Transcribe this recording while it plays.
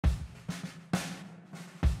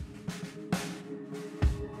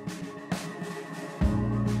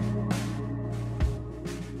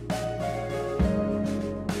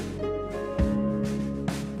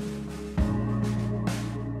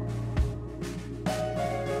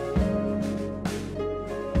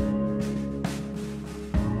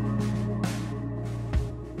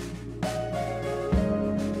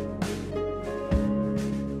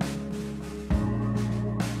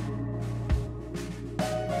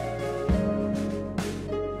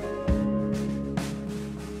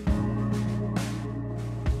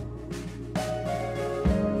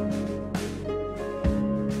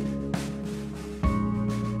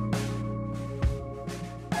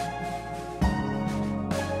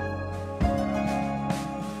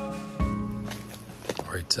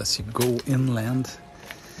But as you go inland,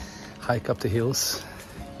 hike up the hills,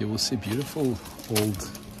 you will see beautiful old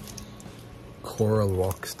coral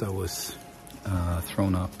rocks that was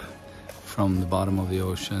thrown up from the bottom of the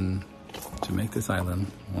ocean to make this island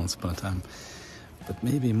once upon a time. But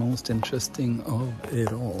maybe most interesting of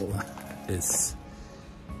it all is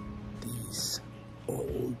these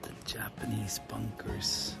old Japanese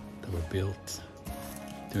bunkers that were built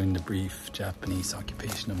during the brief Japanese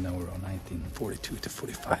occupation of Nauru, 1942 to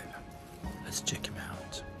 45. Let's check them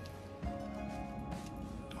out.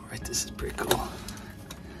 All right, this is pretty cool.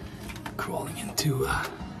 Crawling into a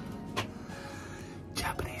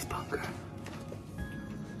Japanese bunker.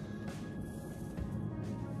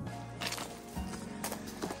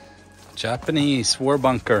 Japanese war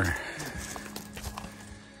bunker.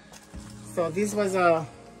 So this was a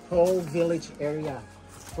whole village area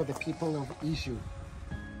for the people of Iju.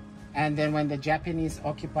 And then when the Japanese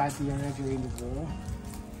occupied the area during the war,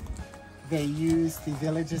 they used the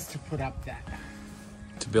villagers to put up that.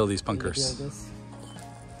 To build these bunkers.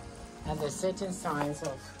 And there's certain signs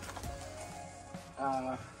of,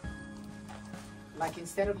 like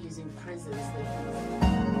instead of using prisons, they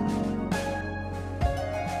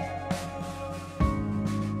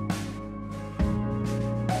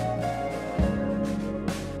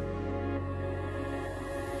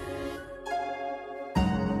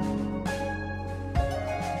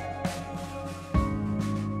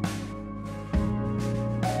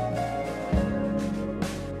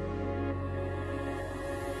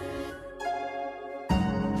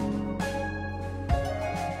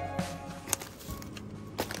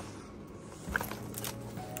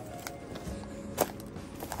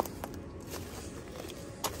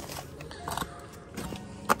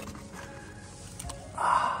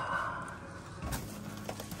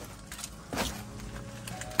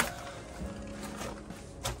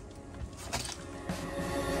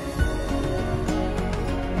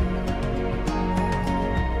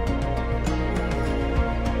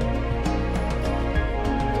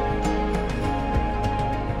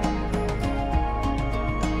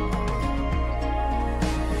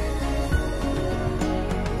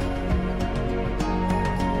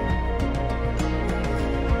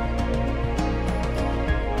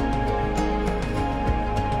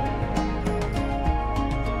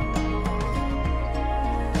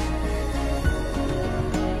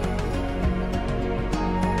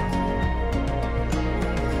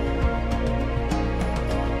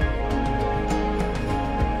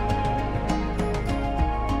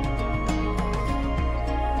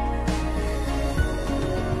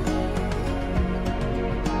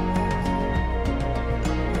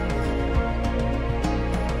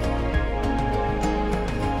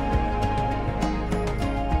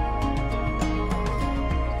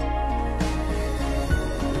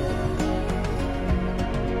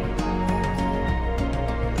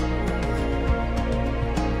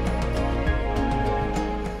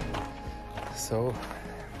So,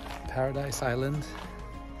 Paradise Island,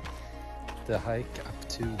 the hike up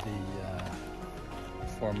to the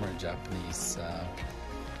former Japanese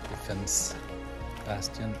defense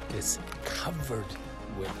bastion is covered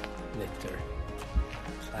with litter,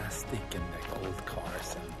 plastic and like old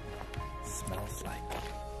cars, and smells like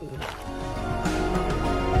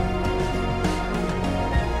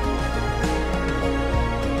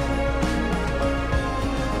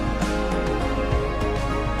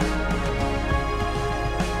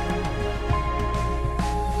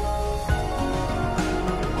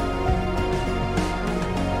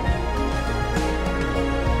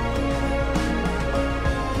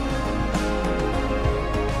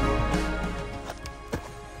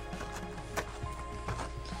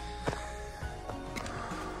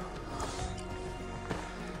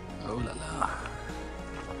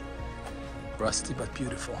rusty but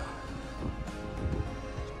beautiful.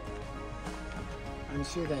 I'm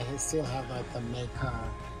sure they still have like the maker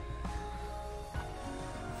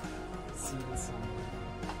seal somewhere.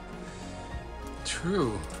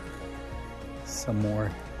 True. Some more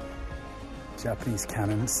Japanese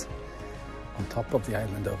cannons on top of the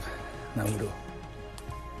island of Nauru.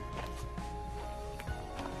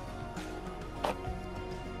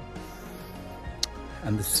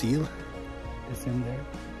 And the seal is in there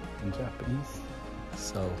in Japanese.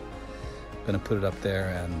 So I'm gonna put it up there,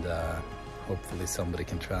 and hopefully somebody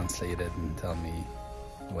can translate it and tell me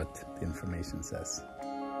what the information says.